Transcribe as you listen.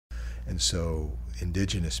And so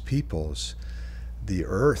indigenous peoples, the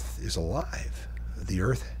earth is alive. The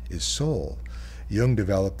earth is soul. Jung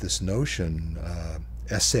developed this notion,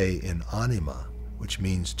 esse in anima, which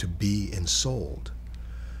means to be ensouled.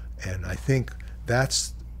 And I think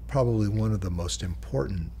that's probably one of the most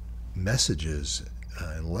important messages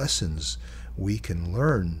and lessons we can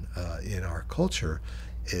learn in our culture,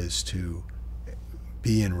 is to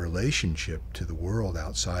be in relationship to the world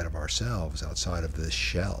outside of ourselves, outside of this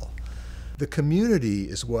shell. The community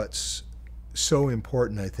is what's so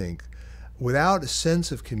important, I think. Without a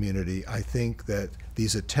sense of community, I think that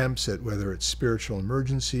these attempts at, whether it's spiritual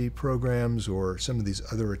emergency programs or some of these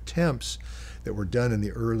other attempts that were done in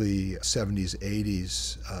the early 70s,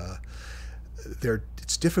 80s,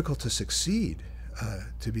 it's difficult to succeed,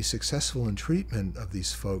 to be successful in treatment of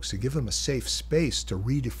these folks, to give them a safe space to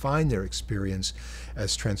redefine their experience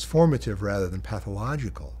as transformative rather than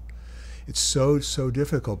pathological. It's so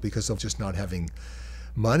difficult because of just not having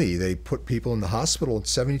money. They put people in the hospital in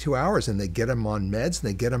 72 hours and they get them on meds and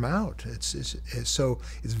they get them out. So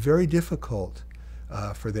it's very difficult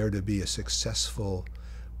for there to be a successful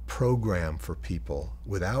program for people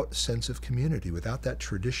without a sense of community, without that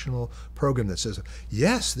traditional program that says,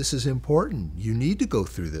 yes, this is important. You need to go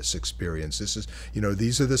through this experience. This is,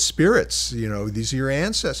 these are the spirits, these are your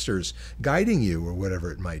ancestors guiding you, or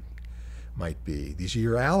whatever it might be. These are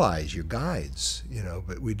your allies, your guides,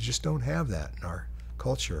 but we just don't have that in our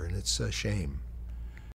culture, and it's a shame.